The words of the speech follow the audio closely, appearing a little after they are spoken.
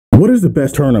What is the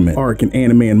best tournament arc in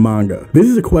anime and manga? This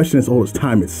is a question as old as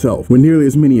time itself, with nearly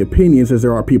as many opinions as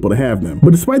there are people to have them.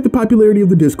 But despite the popularity of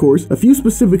the discourse, a few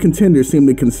specific contenders seem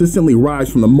to consistently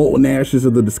rise from the molten ashes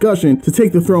of the discussion to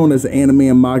take the throne as the anime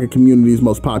and manga community's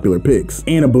most popular picks.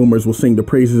 Boomers will sing the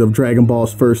praises of Dragon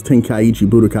Ball's first Tenkaichi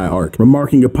Budokai arc,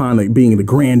 remarking upon it being the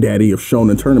granddaddy of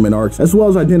shonen tournament arcs, as well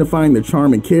as identifying the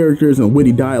charming characters and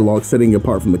witty dialogue setting it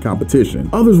apart from the competition.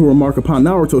 Others will remark upon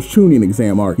Naruto's Chunin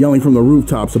exam arc, yelling from the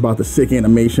rooftops about the sick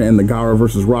animation and the Gaara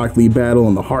vs. Rock Lee battle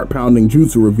and the heart-pounding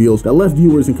jutsu reveals that left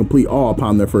viewers in complete awe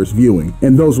upon their first viewing.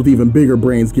 And those with even bigger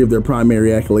brains give their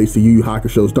primary accolades to Yu Yu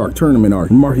Hakusho's Dark Tournament arc,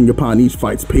 remarking upon each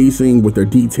fight's pacing with their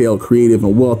detailed, creative,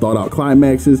 and well-thought-out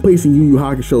climaxes, placing Yu Yu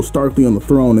Hakusho starkly on the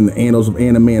throne in the annals of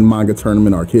anime and manga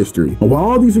tournament arc history. And while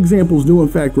all these examples do in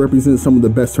fact represent some of the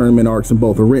best tournament arcs in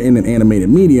both the written and animated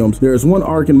mediums, there is one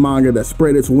arc in manga that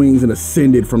spread its wings and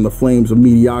ascended from the flames of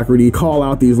mediocrity, call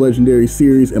out these legendary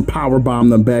series, and powerbomb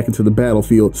them back into the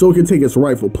battlefield so it can take its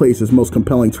rightful place as most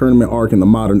compelling tournament arc in the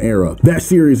modern era. That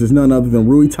series is none other than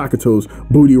Rui Takato's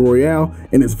Booty Royale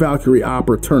and its Valkyrie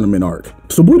Opera tournament arc.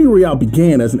 So Booty Royale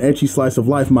began as an ecchi slice of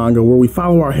life manga where we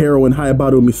follow our heroine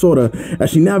Hayabaru Misora as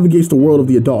she navigates the world of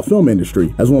the adult film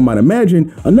industry. As one might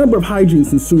imagine, a number of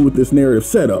hijinks ensue with this narrative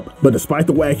setup, but despite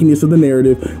the wackiness of the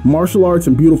narrative, martial arts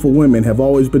and beautiful women have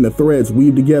always been the threads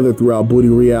weaved together throughout Booty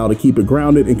Royale to keep it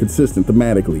grounded and consistent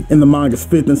thematically. In the manga's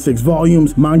 5th and 6th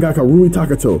volumes, mangaka Rui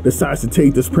Takato decides to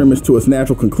take this premise to its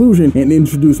natural conclusion and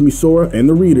introduce Misora and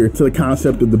the reader to the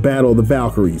concept of the Battle of the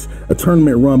Valkyries, a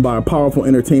tournament run by a powerful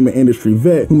entertainment industry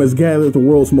vet whom has gathered the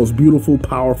world's most beautiful,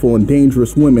 powerful, and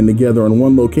dangerous women together in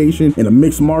one location in a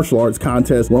mixed martial arts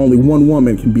contest where only one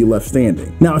woman can be left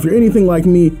standing. Now, if you're anything like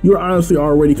me, you're honestly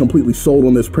already completely sold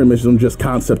on this premise on just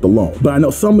concept alone. But I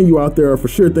know some of you out there are for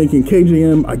sure thinking,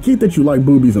 KJM, I get that you like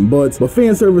boobies and butts, but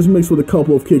fan service mixed with a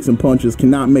couple of kicks and punches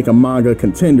cannot make a manga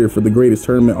contender for the greatest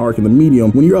tournament arc in the medium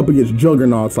when you're up against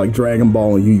juggernauts like Dragon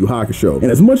Ball and Yu Yu Hakusho.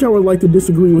 And as much I would like to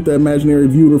disagree with the imaginary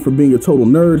viewer for being a total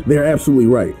nerd, they're absolutely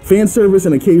right. Fan service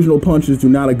and occasional punches do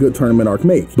not a good tournament arc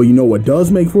make. But you know what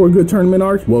does make for a good tournament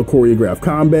arc? Well choreographed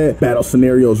combat, battle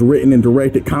scenarios written and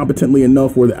directed competently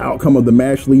enough where the outcome of the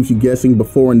match leaves you guessing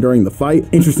before and during the fight,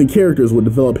 interesting characters will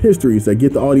develop histories that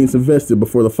get the audience invested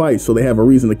before the fight so they have a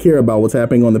reason to care about what's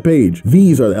happening on the page.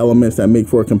 These are the elements that make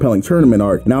for a compelling tournament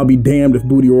arc, and I'll be damned if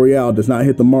Booty Royale does not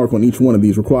hit the mark on each one of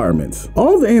these requirements.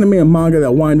 All of the anime and manga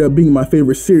that wind up being my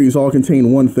favorite series all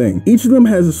contain one thing. Each of them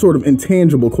has a sort of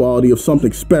intangible quality of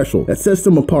something special that sets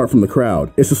them apart from the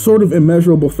crowd. It's a sort of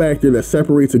immeasurable factor that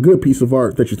separates a good piece of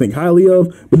art that you think highly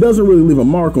of, but doesn't really leave a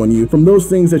mark on you, from those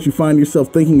things that you find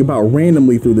yourself thinking about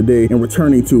randomly through the day and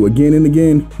returning to again and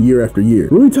again, year after year.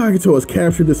 Rui Takato has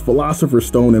captured this philosopher's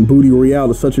stone in Booty Royale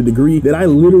to such a degree that I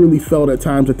literally felt at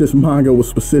times that this manga was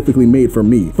specifically made for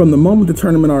me. From the moment the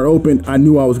tournament arc opened, I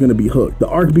knew I was going to be hooked. The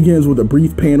arc begins with a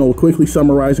brief panel quickly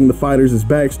summarizing the fighters'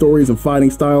 backstories and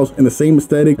fighting styles in the same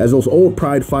aesthetic as those old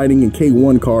Pride Fighting and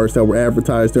K1 cards that were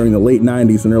advertised during the late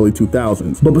 90s and early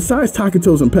 2000s. But besides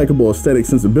Takato's impeccable aesthetic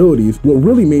sensibilities, what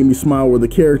really made me smile were the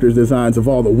characters' designs of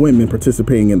all the women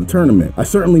participating in the tournament. I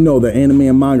certainly know that anime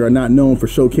and manga are not known for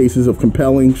showcases of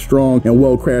compelling, strong, and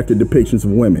well-crafted depictions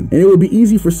of women. And it would be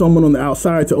easy for someone on the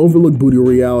outside to overlook Booty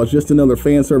Royale as just another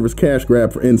fan service cash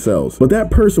grab for incels. But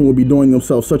that person would be doing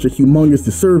themselves such a humongous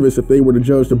disservice if they were to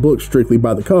judge the book strictly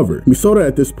by the cover. Misora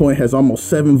at this point has almost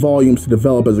 7 volumes to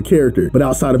develop as a character, but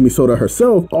outside of Misora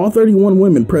herself, all 31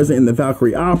 women present in the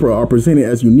Valkyrie Opera are presented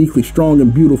as uniquely strong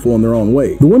and beautiful in their own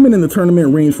way. The women in the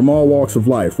tournament range from all walks of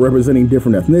life, representing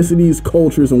different ethnicities,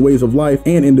 cultures, and ways of life,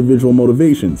 and individual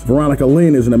motivations. Veronica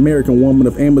Lynn is an American woman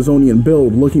of Amazonian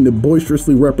build looking to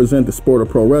boisterously represent the sport of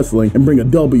pro wrestling and bring a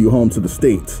W home to the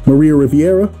States. Maria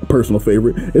Riviera, a personal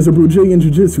favorite, is a Brazilian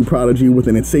jiu-jitsu prodigy with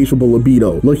an insatiable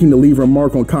libido, looking to leave her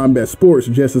mark on combat sports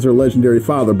just as her legendary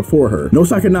father before her.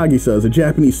 Nosaka Nagisa is a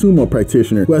Japanese sumo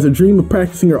practitioner who has a dream of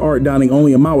practicing her art donning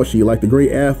only a mawashi like the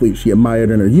great athlete she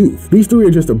admired in her youth. These three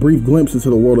are just a brief glimpse into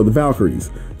the world of the Valkyries.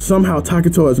 Somehow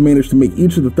Takato has managed to make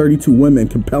each of the 32 women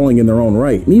compelling in their own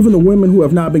right, and even the women who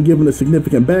have not been given a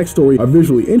significant backstory are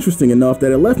visually interesting enough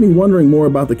that it left me wondering more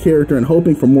about the character and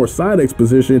hoping for more side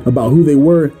exposition about who they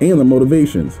were and their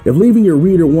motivations. If leaving your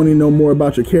reader wanting to know more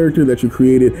about your character that you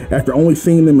created after only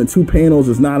seeing them in 2 panels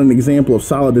is not an example of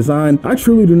solid design, I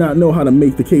truly do not know how to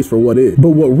make the case for what is. But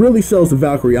what really sells the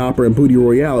Valkyrie Opera and Booty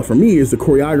Royale for me is the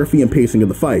choreography and pacing of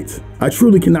the fights. I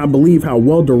truly cannot believe how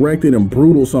well directed and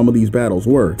brutal some of these battles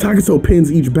were. Takato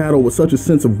pins each battle with such a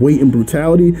sense of weight and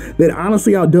brutality that it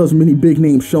honestly outdoes many big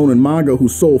names shown in manga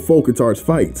whose sole focus are its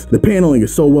fights. The paneling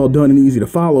is so well done and easy to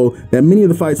follow that many of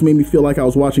the fights made me feel like I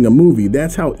was watching a movie.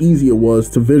 That's how easy it was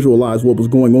to visualize visualize what was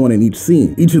going on in each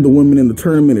scene. Each of the women in the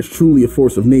tournament is truly a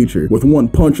force of nature, with one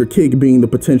punch or kick being the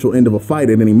potential end of a fight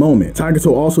at any moment.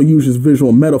 Takato also uses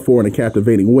visual metaphor in a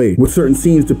captivating way, with certain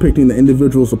scenes depicting the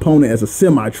individual's opponent as a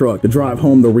semi-truck to drive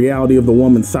home the reality of the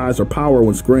woman's size or power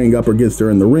when squaring up against her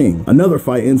in the ring. Another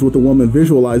fight ends with the woman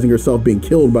visualizing herself being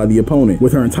killed by the opponent,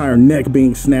 with her entire neck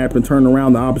being snapped and turned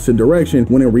around the opposite direction,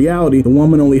 when in reality, the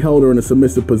woman only held her in a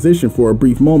submissive position for a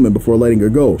brief moment before letting her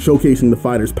go, showcasing the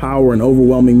fighter's power and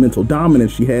overwhelming mental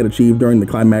dominance she had achieved during the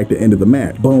climactic end of the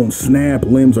match. Bones snap,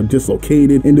 limbs are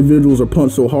dislocated, individuals are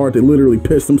punched so hard they literally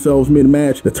piss themselves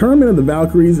mid-match. The Tournament of the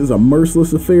Valkyries is a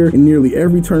merciless affair, and nearly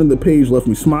every turn of the page left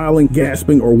me smiling,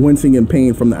 gasping, or wincing in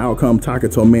pain from the outcome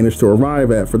Takato managed to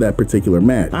arrive at for that particular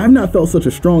match. I have not felt such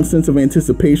a strong sense of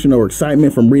anticipation or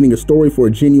excitement from reading a story for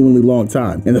a genuinely long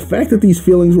time, and the fact that these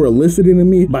feelings were elicited in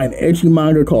me by an ecchi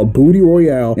manga called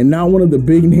Royale, and not one of the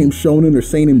big name shonen or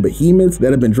seinen behemoths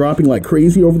that have been dropping like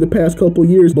crazy over the past couple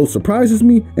years, both surprises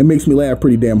me and makes me laugh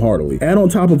pretty damn heartily. Add on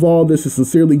top of all this is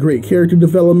sincerely great character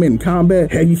development and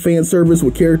combat, heavy fan service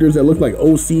with characters that look like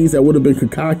OCs that would have been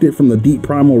concocted from the deep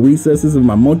primal recesses of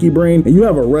my monkey brain, and you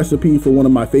have a recipe for one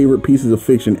of my favorite pieces of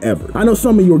fiction ever. I know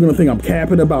some of you are going to think I'm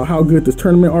capping about how good this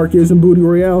tournament arc is in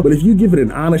Royale, but if you give it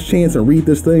an honest chance and read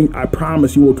this thing, I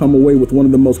promise you will come away with one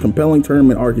of the most compelling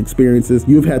tournament arc experiences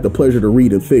you've had the pleasure to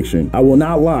read in fiction. I will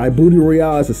not lie,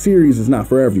 Royale as a series is not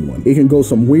for everyone. It can go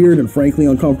some weird and frankly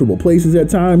uncomfortable places at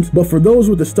times, but for those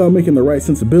with the stomach and the right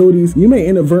sensibilities, you may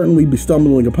inadvertently be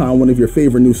stumbling upon one of your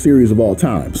favorite new series of all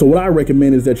time. So what I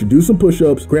recommend is that you do some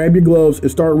push-ups, grab your gloves,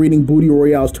 and start reading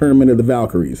Royale's Tournament of the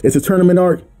Valkyries. It's a tournament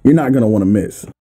arc you're not going to want to miss.